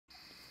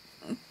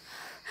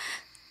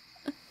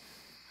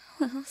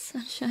Little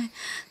sunshine.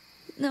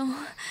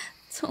 No,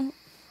 don't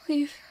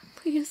leave,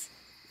 please.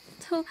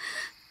 Don't.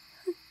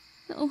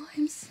 No,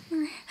 I'm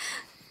sorry.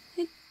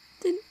 I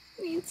didn't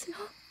mean to.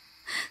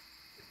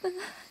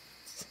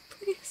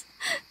 Please.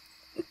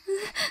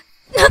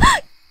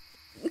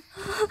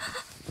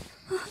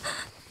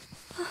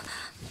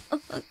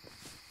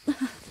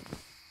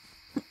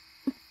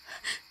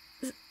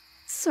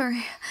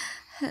 Sorry.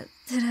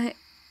 Did I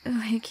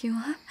wake you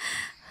up?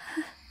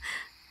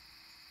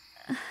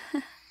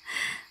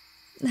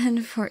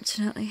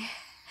 Unfortunately,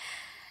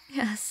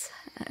 yes,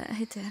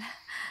 I did.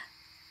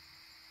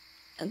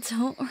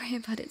 Don't worry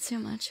about it too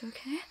much,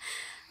 okay?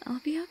 I'll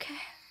be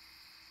okay.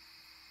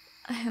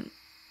 I am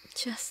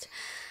just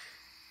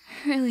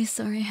really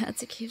sorry I had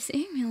to keep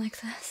seeing me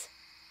like this.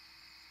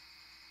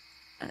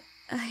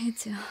 I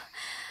do.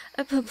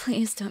 But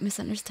please don't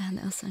misunderstand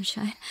though,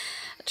 Sunshine.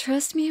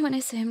 Trust me when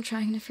I say I'm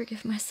trying to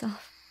forgive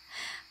myself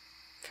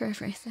for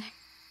everything.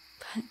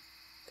 But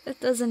that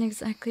doesn't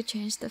exactly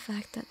change the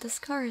fact that the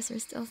scars are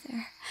still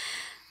there.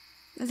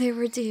 They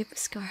were deep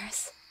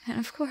scars, and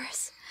of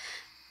course,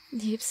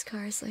 deep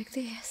scars like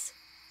these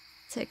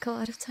take a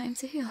lot of time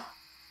to heal.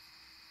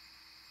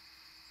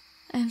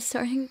 I'm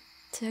starting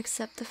to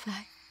accept the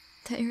fact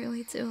that you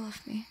really do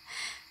love me,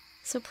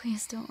 so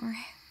please don't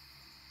worry.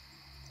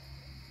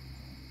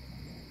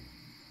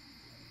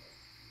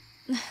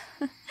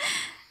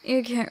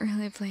 You can't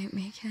really blame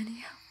me, can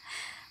you?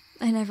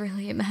 I never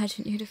really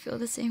imagined you to feel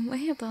the same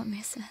way about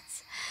me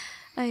since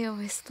I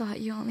always thought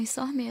you only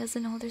saw me as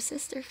an older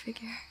sister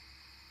figure.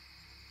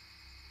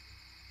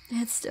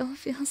 It still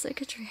feels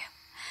like a dream,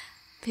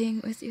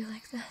 being with you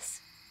like this,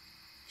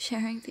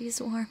 sharing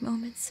these warm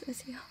moments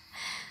with you,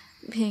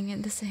 being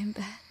in the same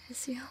bed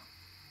as you.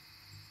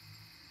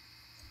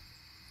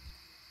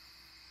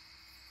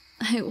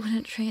 I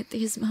wouldn't trade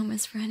these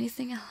moments for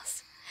anything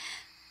else.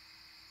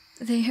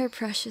 They are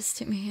precious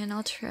to me, and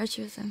I'll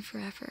treasure them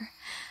forever.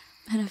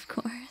 And of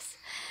course,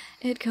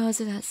 it goes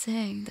without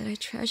saying that I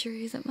treasure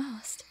you the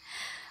most.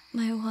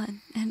 My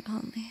one and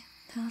only,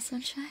 little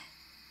sunshine.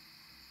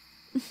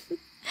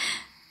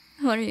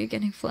 What are you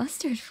getting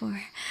flustered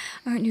for?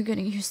 Aren't you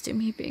getting used to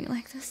me being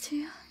like this to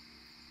you?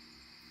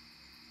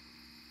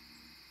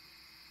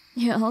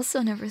 You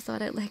also never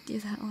thought I liked you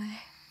that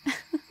way.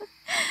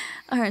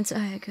 Aren't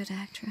I a good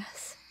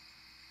actress?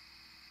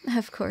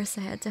 Of course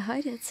I had to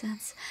hide it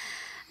since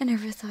I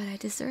never thought I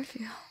deserved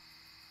you.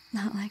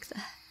 Not like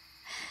that.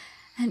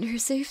 And your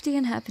safety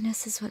and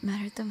happiness is what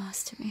mattered the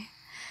most to me.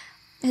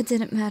 It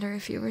didn't matter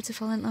if you were to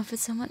fall in love with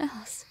someone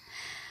else.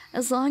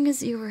 As long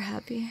as you were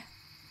happy,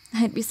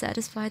 I'd be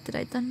satisfied that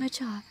I'd done my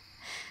job,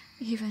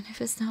 even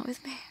if it's not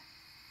with me.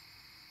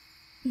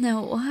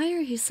 Now, why are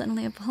you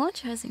suddenly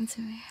apologizing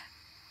to me?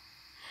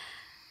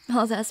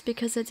 Well, that's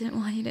because I didn't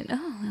want you to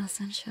know, little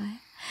sunshine.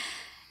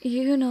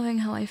 You knowing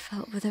how I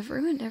felt would have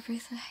ruined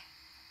everything.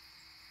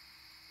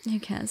 You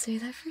can't say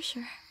that for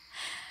sure.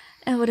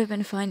 It would have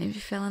been fine if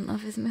you fell in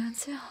love with Moon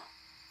too.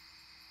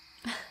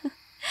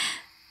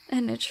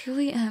 And I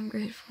truly am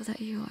grateful that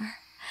you are.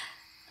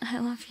 I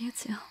love you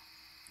too,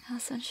 little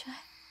sunshine.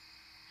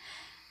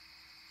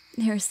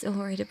 You're still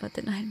worried about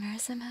the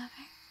nightmares I'm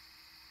having?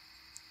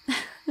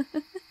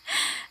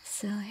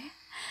 Silly.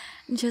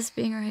 Just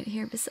being right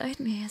here beside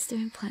me is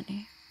doing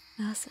plenty,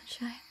 little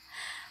sunshine.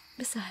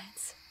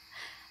 Besides,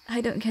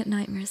 I don't get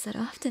nightmares that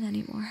often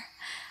anymore.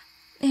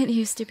 It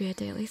used to be a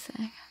daily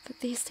thing, but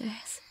these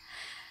days,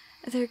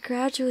 they're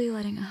gradually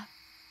letting up.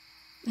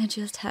 It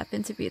just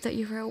happened to be that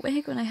you were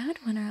awake when I had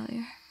one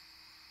earlier.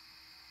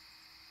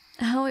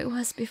 How it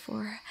was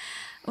before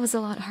was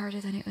a lot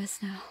harder than it is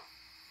now.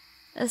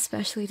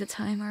 Especially the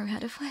time where we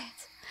had a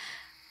fight,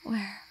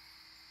 where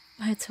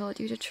I told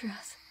you the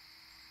truth.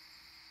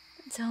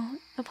 Don't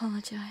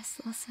apologize,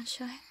 little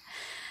sunshine.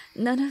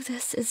 None of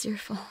this is your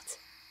fault.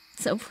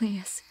 So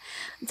please,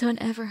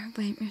 don't ever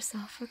blame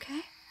yourself,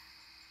 okay?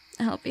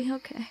 I'll be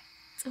okay.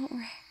 Don't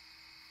worry.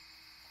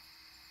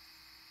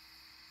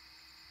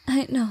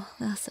 I know,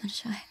 little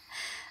sunshine.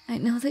 I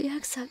know that you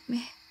accept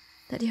me,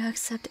 that you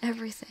accept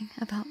everything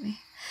about me.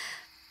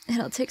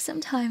 It'll take some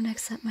time to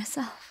accept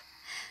myself.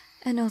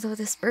 And although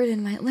this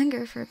burden might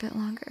linger for a bit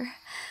longer,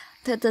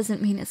 that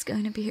doesn't mean it's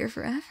going to be here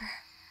forever.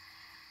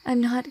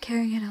 I'm not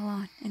carrying it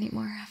alone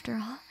anymore, after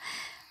all.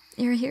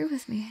 You're here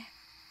with me.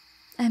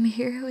 I'm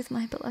here with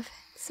my beloved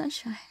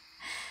sunshine.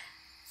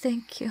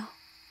 Thank you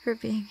for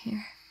being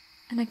here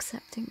and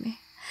accepting me.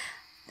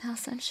 Now,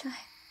 sunshine,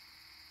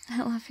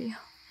 I love you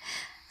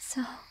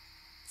so,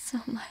 so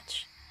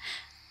much.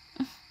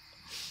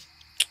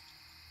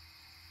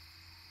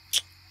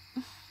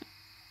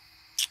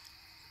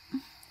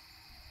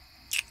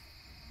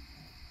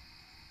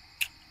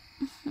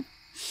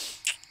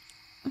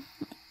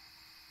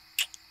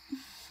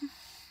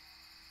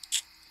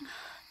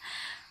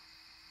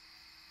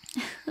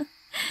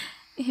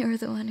 You're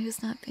the one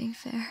who's not being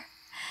fair.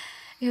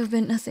 You've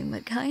been nothing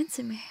but kind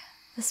to me,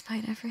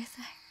 despite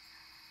everything.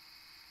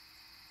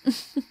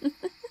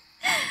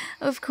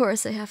 Of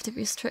course I have to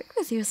be strict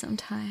with you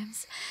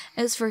sometimes.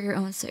 It's for your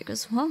own sake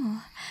as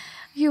well.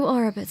 You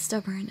are a bit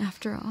stubborn,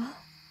 after all.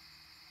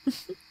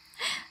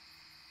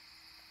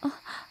 Oh.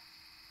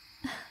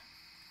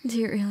 Do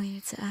you really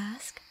need to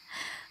ask?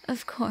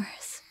 Of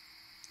course.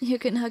 You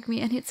can hug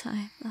me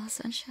anytime, little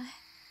sunshine.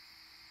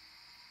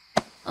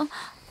 Oh.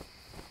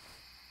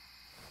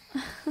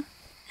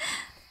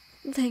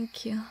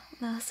 Thank you,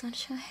 little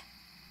sunshine.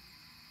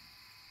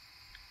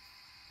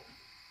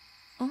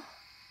 Oh,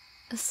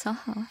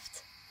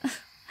 soft.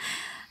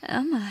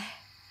 Am I?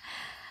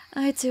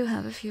 I do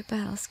have a few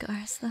battle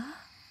scars, though.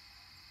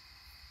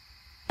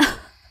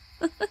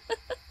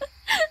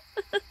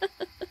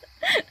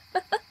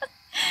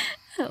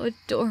 How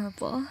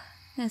adorable.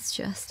 It's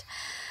just,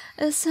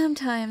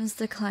 sometimes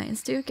the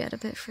clients do get a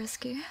bit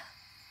frisky.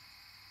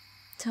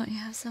 Don't you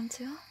have some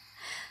too?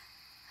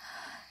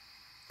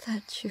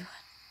 That June.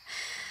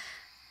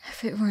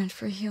 If it weren't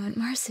for you and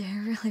Marcy, I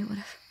really would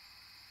have.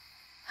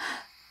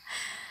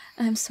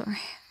 I'm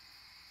sorry.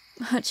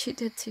 What she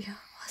did to you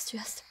was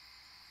just...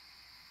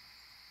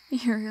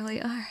 You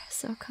really are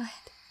so kind.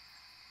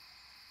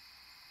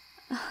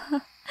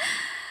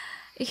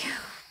 You...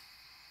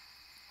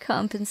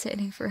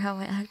 Compensating for how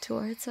I act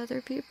towards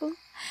other people?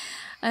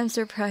 I'm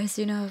surprised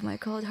you know of my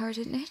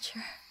cold-hearted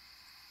nature.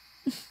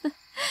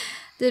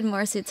 Did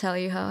Marcy tell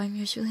you how I'm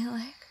usually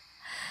like?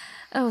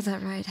 Oh,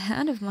 that right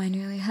hand of mine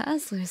really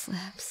has loose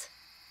lips.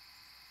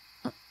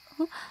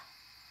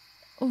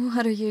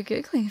 What are you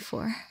giggling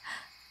for?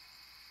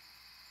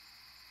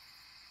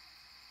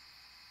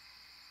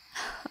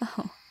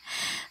 Oh,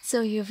 so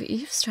you've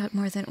eavesdropped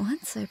more than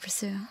once, I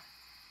presume.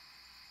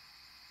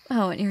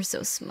 Oh, and you're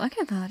so smug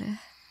about it.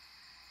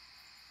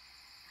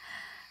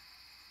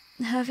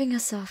 Having a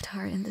soft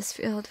heart in this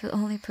field will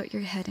only put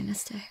your head in a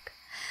stick.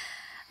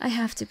 I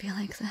have to be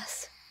like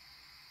this.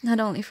 Not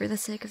only for the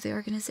sake of the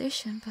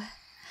organization, but,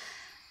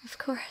 of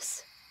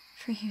course,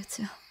 for you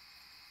too.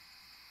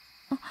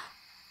 Oh.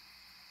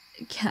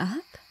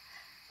 Gap?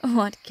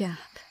 What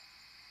gap?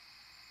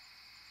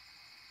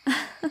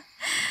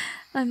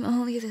 I'm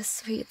only this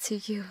sweet to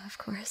you, of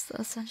course,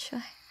 little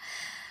sunshine.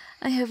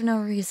 I have no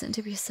reason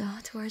to be so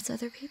towards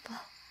other people.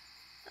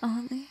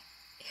 Only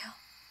you.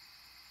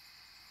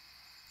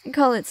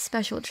 Call it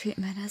special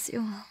treatment as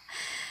you will.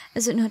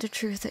 Is it not a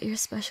truth that you're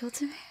special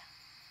to me?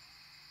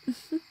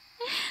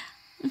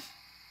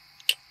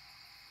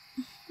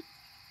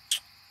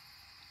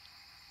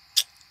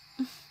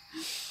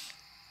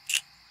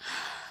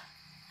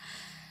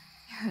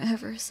 Your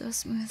ever so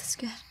smooth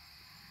skin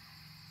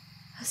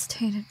was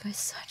tainted by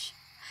such.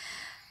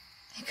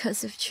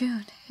 Because of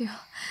June, you...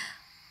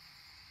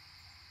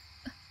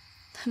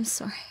 I'm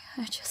sorry,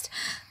 I just...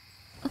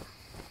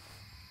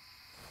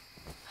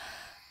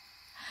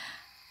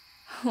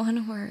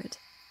 One word,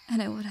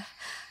 and I would have...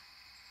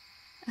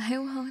 I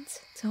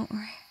won't, don't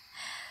worry.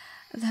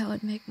 That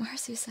would make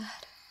Marcy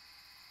sad.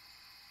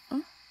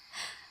 Oh?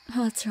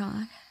 What's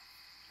wrong?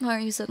 Why are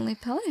you suddenly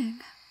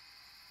pouting?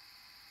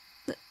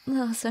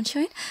 Little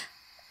sunshine?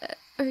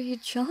 Are you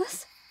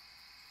jealous?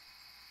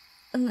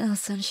 Little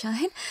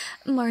sunshine,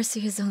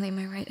 Marcy is only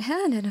my right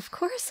hand, and of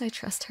course I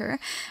trust her.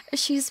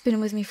 She's been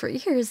with me for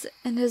years,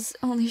 and has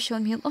only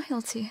shown me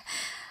loyalty.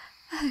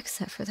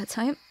 Except for that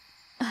time.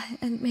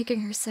 And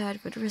making her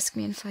sad would risk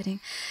me in fighting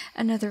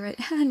another right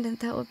hand, and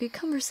that would be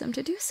cumbersome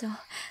to do so.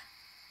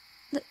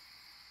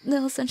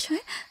 Little sunshine?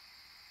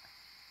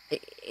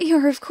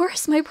 You're of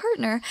course my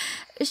partner.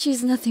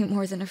 She's nothing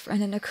more than a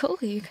friend and a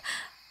colleague.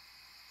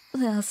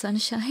 Little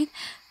sunshine,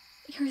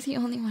 you're the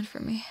only one for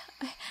me.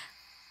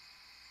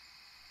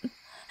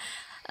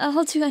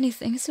 I'll do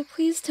anything, so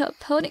please stop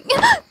pouting.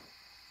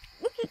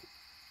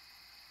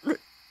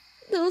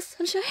 Little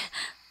sunshine?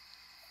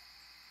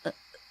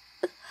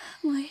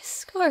 My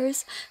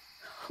scars.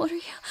 What are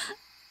you...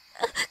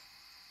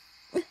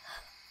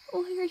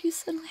 Why are you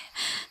suddenly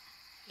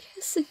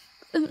kissing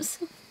them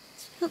so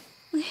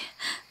gently?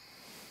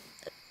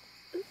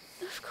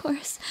 Of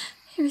course,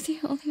 you're the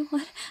only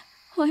one.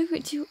 Why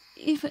would you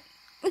even...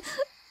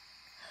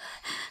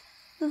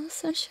 Little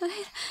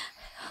sunshine,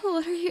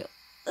 what are you...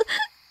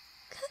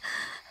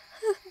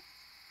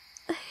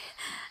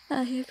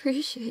 I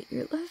appreciate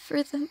your love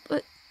for them,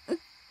 but...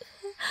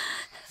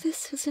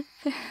 This isn't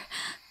fair.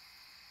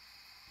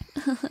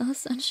 Little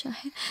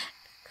sunshine,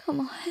 come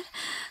on.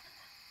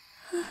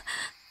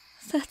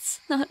 That's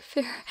not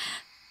fair.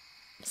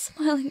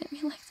 Smiling at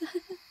me like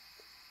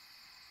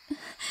that.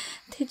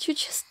 Did you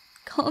just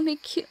call me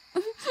cute?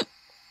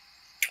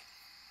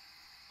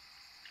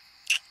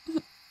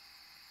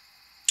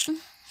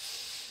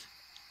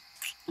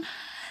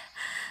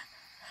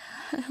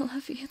 I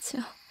love you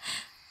too,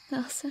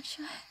 little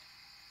sunshine.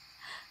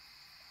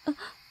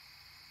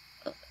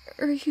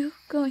 Are you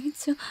going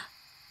to...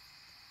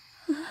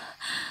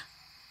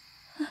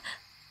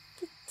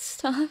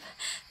 Stop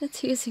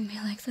teasing me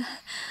like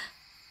that.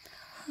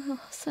 Oh,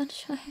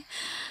 sunshine.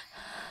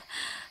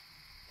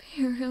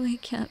 You really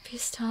can't be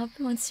stopped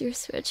once your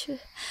switch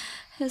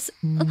has...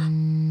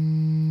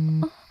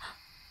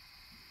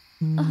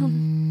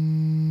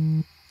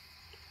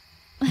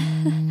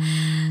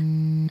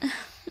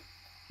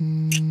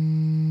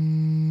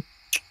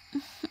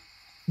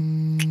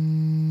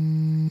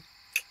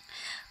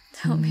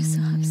 Don't be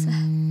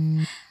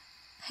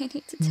I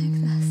need to take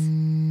this.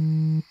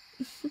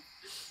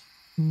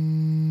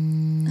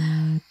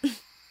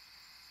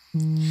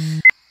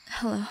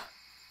 Hello.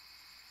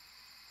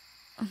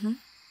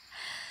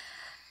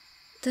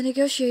 The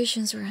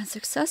negotiations were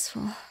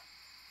unsuccessful.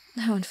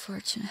 How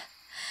unfortunate.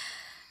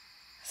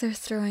 They're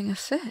throwing a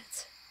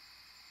fit.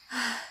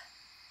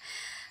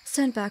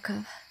 Send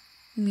backup.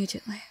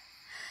 Immediately.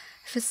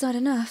 If it's not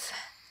enough,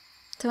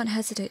 don't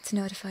hesitate to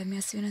notify me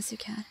as soon as you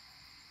can.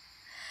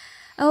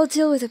 I will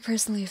deal with it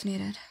personally if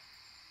needed.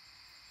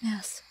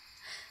 Yes.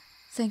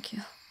 Thank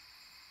you.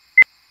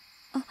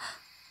 Oh.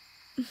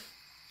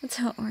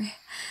 Don't worry.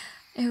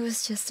 It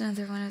was just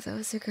another one of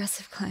those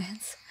aggressive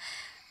clients.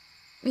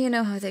 You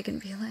know how they can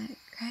be like,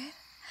 right?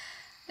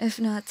 If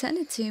not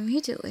tended to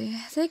immediately,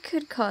 they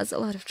could cause a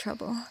lot of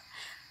trouble.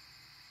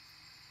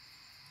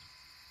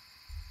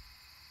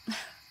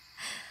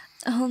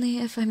 Only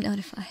if I'm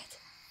notified.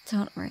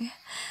 Don't worry.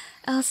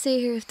 I'll stay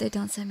here if they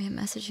don't send me a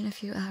message in a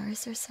few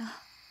hours or so.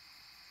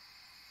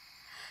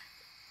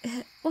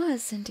 It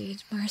was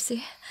indeed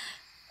Marcy.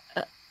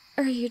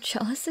 Are you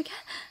jealous again?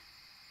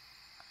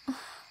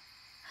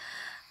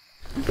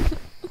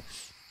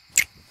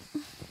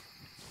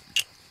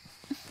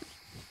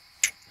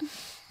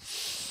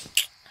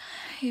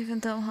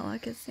 Even though all I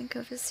could think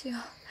of is you,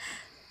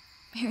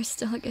 you're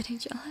still getting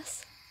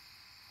jealous.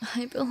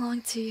 I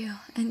belong to you,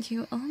 and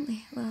you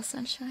only, little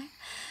sunshine.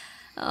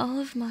 All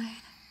of mine,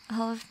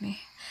 all of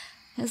me,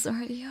 is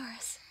already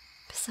yours.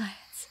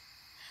 Besides,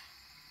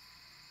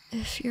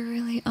 if you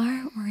really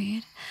are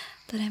worried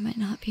that I might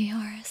not be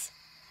yours,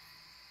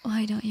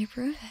 why don't you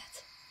prove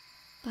it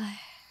by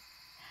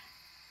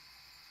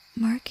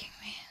marking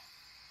me?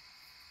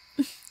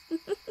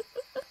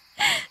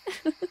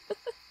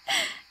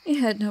 You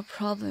had no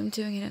problem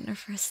doing it on our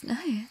first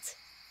night.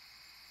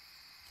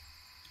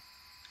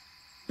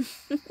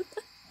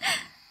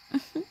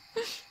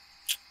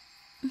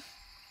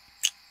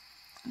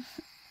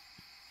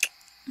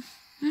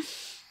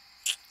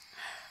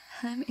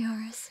 I'm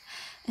yours,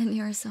 and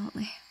yours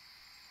only.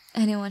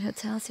 Anyone who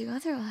tells you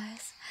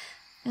otherwise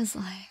is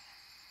lying.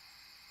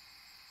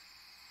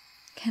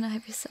 Can I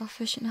be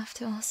selfish enough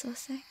to also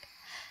think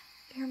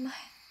you're mine?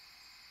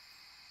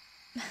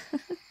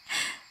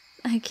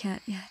 I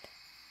can't yet.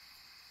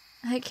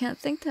 I can't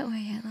think that way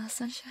yet, little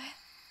sunshine.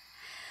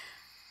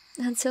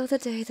 Until the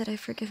day that I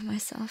forgive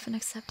myself and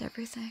accept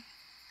everything,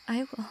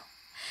 I will.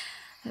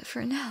 But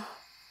for now,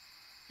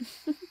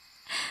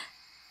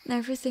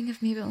 everything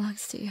of me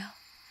belongs to you.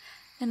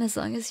 And as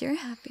long as you're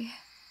happy,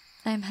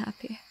 I'm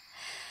happy.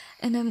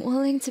 And I'm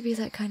willing to be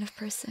that kind of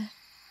person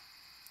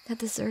that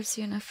deserves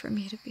you enough for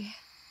me to be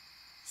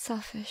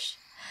selfish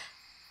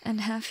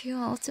and have you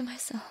all to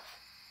myself.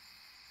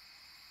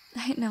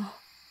 I know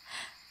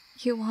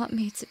you want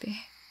me to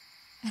be,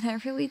 and I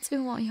really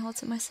do want you all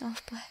to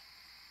myself, but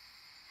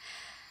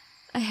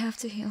I have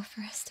to heal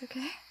first,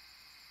 okay?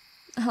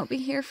 I'll be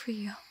here for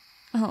you,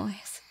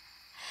 always.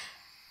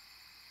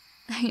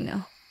 I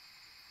know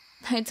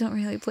I don't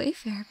really play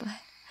fair, but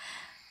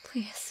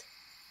please,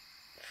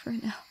 for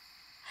now,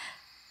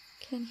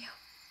 can you,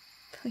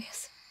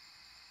 please,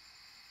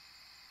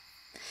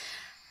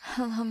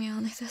 allow me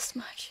only this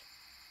much?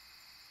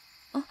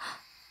 Oh.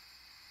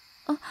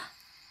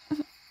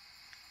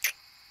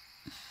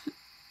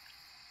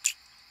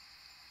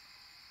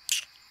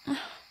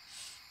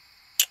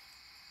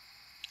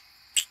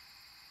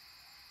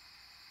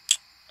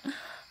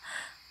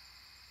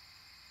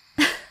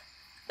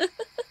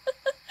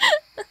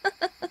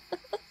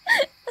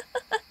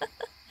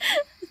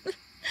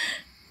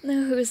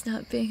 Now who's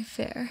not being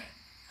fair?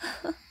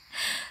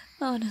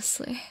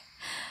 Honestly,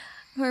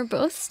 we're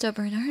both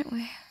stubborn, aren't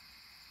we?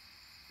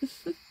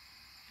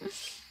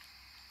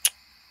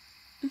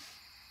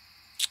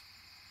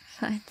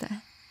 Fine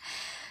then.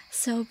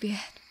 So be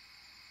it.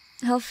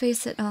 I'll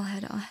face it all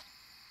head on.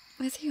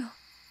 With you.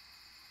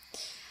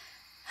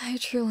 I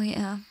truly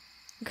am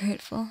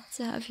grateful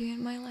to have you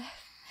in my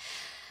life.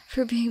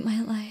 For being my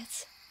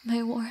light,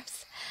 my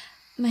warmth,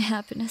 my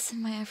happiness,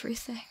 and my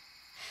everything.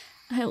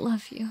 I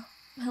love you,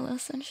 my little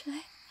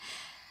sunshine.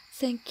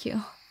 Thank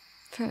you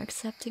for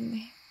accepting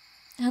me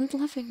and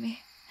loving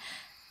me.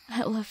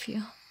 I love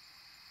you,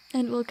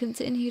 and will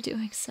continue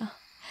doing so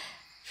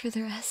for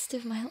the rest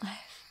of my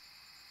life.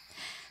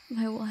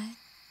 My one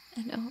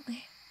and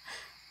only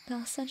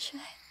little sunshine.